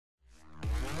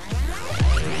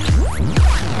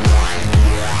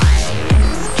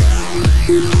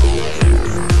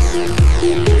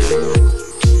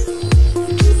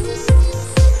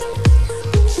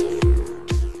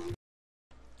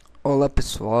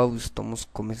pessoal, estamos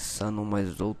começando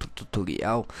mais outro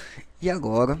tutorial. E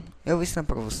agora eu vou ensinar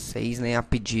para vocês, né, a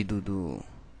pedido do...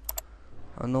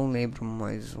 Eu não lembro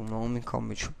mais o nome, calma,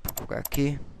 deixa eu procurar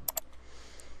aqui.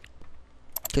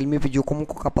 Que ele me pediu como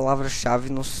colocar a palavra-chave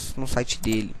no site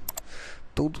dele.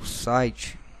 Todo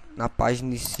site, na página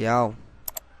inicial,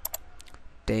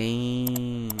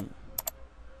 tem...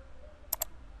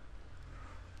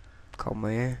 Calma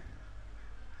aí.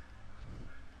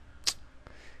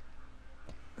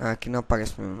 Aqui não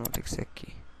aparece mesmo, não, tem que ser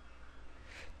aqui.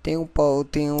 Tem o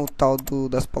tal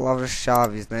das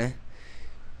palavras-chave, né?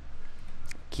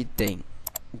 Que tem.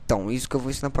 Então, isso que eu vou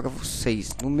ensinar para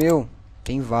vocês. No meu,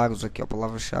 tem vários aqui, ó,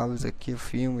 palavras-chave, aqui,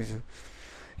 filmes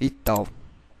e tal.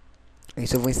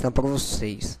 Isso eu vou ensinar para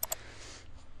vocês,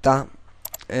 tá? O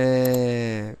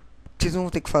que vocês vão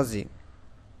ter que fazer?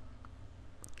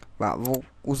 Vou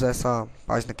usar essa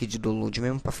página aqui de download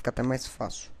mesmo para ficar até mais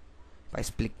fácil para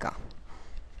explicar.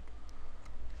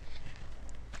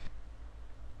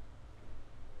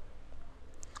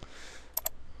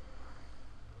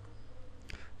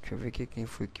 Deixa eu ver aqui quem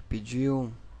foi que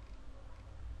pediu.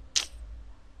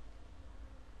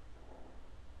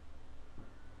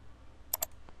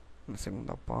 Na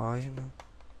segunda página.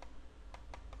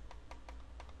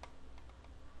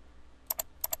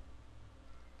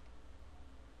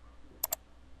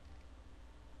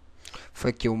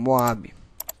 Foi aqui o Moab,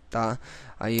 tá?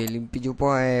 Aí ele me pediu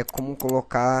como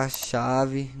colocar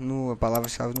a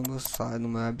palavra-chave no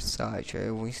meu website. Aí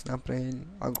eu vou ensinar pra ele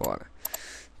agora,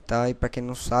 tá? E pra quem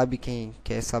não sabe, quem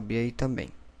quer saber aí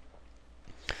também,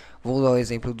 vou dar o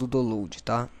exemplo do download,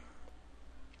 tá?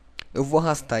 Eu vou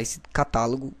arrastar esse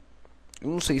catálogo. Eu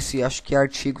não sei se, acho que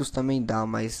artigos também dá,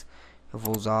 mas eu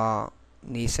vou usar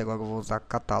nesse agora. Eu vou usar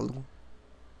catálogo,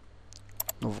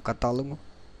 novo catálogo.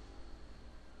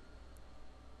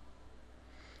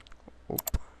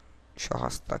 Opa, deixa eu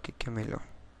arrastar aqui que é melhor.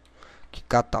 Que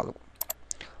catálogo.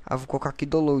 Aí eu vou colocar aqui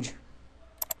download.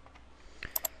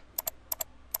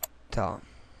 Tá.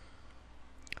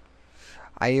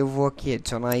 Aí eu vou aqui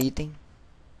adicionar item.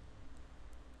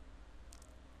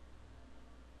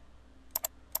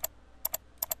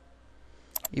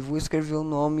 E vou escrever o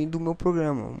nome do meu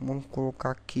programa. Vamos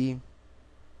colocar aqui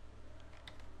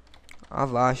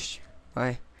avalie.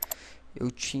 Vai.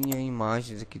 Eu tinha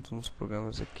imagens aqui de uns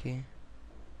programas aqui.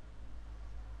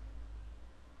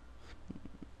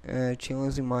 Tinha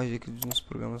umas imagens aqui de uns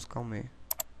programas, calma aí.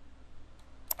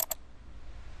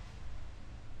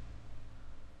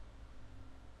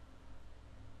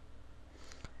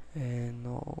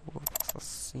 Vou passar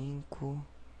 5.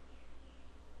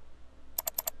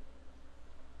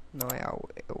 Não é a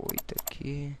 8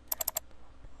 aqui.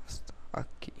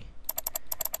 Aqui.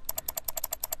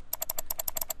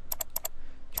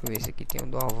 Deixa eu ver se aqui tem um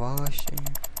do avalie.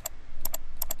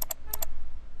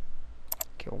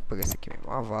 Que eu vou pegar esse aqui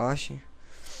mesmo, avalie.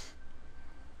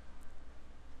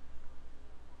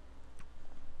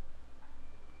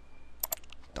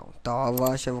 Então, tá o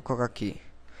avalie, eu vou colocar aqui.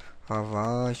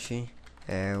 Avalie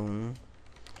é um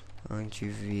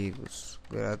antivírus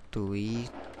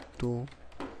gratuito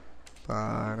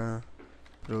para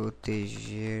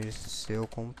proteger seu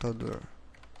computador.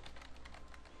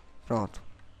 Pronto.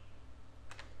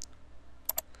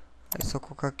 É só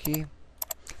colocar aqui.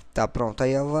 Tá pronto.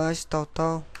 Aí avalie,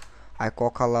 tal. Aí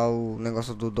coloca lá o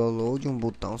negócio do download, um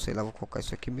botão, sei lá, vou colocar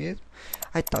isso aqui mesmo.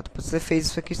 Aí tá, depois você fez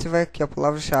isso aqui, você vai aqui a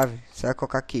palavra-chave, você vai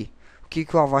colocar aqui. O que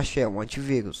o avalie é? Um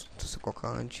antivírus. Então você coloca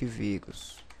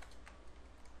antivírus.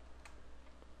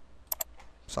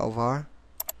 Salvar.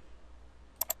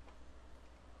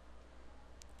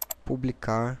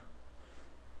 Publicar.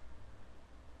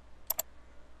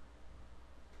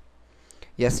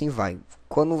 E assim vai.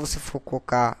 Quando você for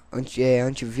colocar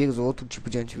antivírus ou outro tipo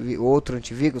de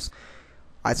antivírus,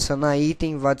 adicionar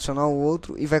item, vai adicionar o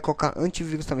outro e vai colocar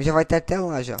antivírus também. Já vai ter até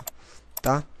lá já,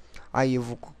 tá? Aí eu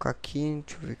vou colocar aqui,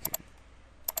 deixa eu ver aqui.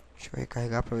 Deixa eu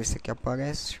recarregar para ver se aqui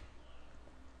aparece.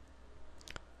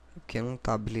 Porque não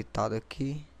tá habilitado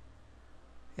aqui.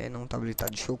 Não tá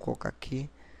habilitado. Deixa eu colocar aqui.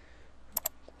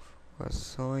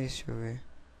 Ações, deixa eu ver.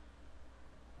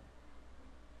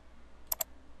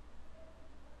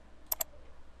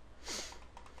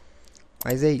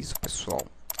 Mas é isso, pessoal.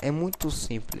 É muito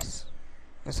simples.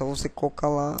 É só você colocar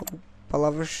lá a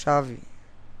palavra-chave.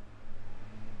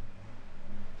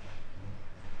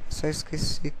 Só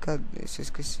esqueci, cadê? Só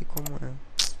esqueci como é.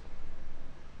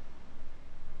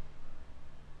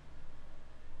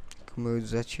 Como eu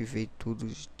desativei tudo,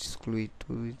 excluí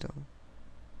tudo, então.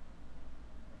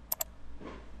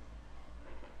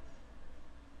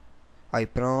 Aí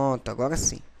pronto, agora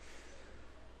sim.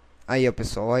 Aí ó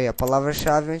pessoal, aí a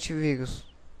palavra-chave é antivírus.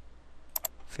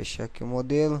 Fechar aqui o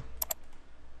modelo.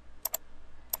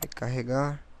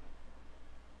 Recarregar.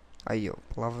 Aí, ó,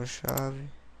 palavra-chave.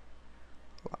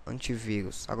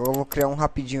 Antivírus. Agora eu vou criar um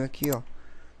rapidinho aqui, ó.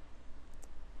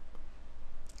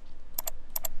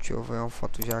 Deixa eu ver uma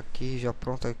foto já aqui, já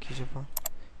pronta aqui, já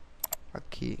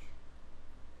aqui.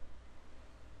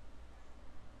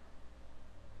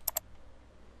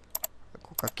 Vou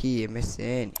colocar aqui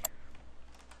MSN.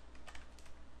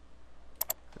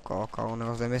 Vou colocar um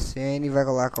negócio da MSN e vai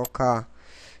lá colocar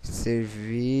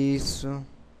serviço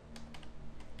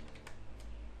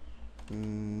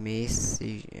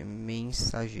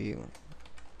mensageiro.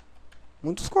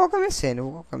 Muitos colocam MSN, eu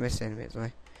vou colocar MSN mesmo,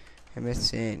 vai.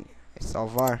 MSN,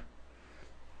 salvar.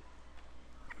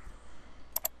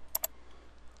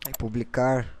 Aí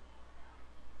publicar.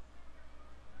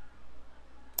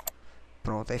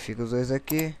 Pronto, aí fica os dois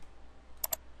aqui.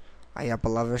 Aí a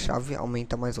palavra-chave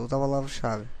aumenta mais outra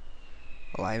palavra-chave.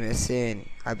 Olha lá, MSN.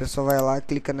 Aí a pessoa vai lá,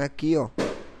 clica aqui, ó.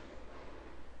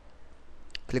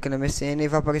 Clica na MSN e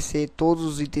vai aparecer todos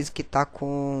os itens que tá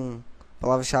com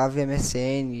palavra-chave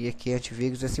MSN e aqui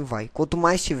antivírus e assim vai. Quanto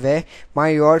mais tiver,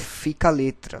 maior fica a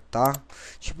letra, tá?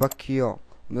 Tipo aqui, ó.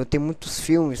 O meu tem muitos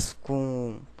filmes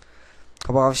com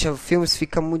a palavra-chave filmes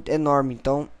fica muito enorme,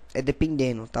 então é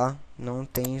dependendo, tá? Não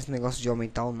tem esse negócio de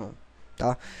aumentar ou não,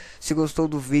 tá? Se gostou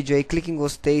do vídeo aí, clique em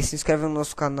gostei, se inscreve no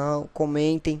nosso canal,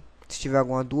 comentem se tiver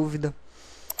alguma dúvida.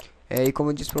 E como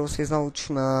eu disse pra vocês na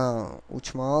última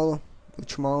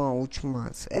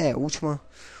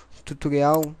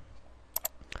tutorial,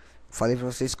 falei pra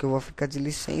vocês que eu vou ficar de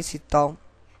licença e tal.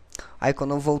 Aí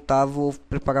quando eu voltar, vou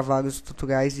preparar vários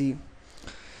tutoriais e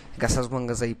gastar as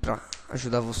mangas aí pra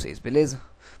ajudar vocês, beleza?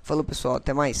 Falou pessoal,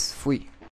 até mais, fui.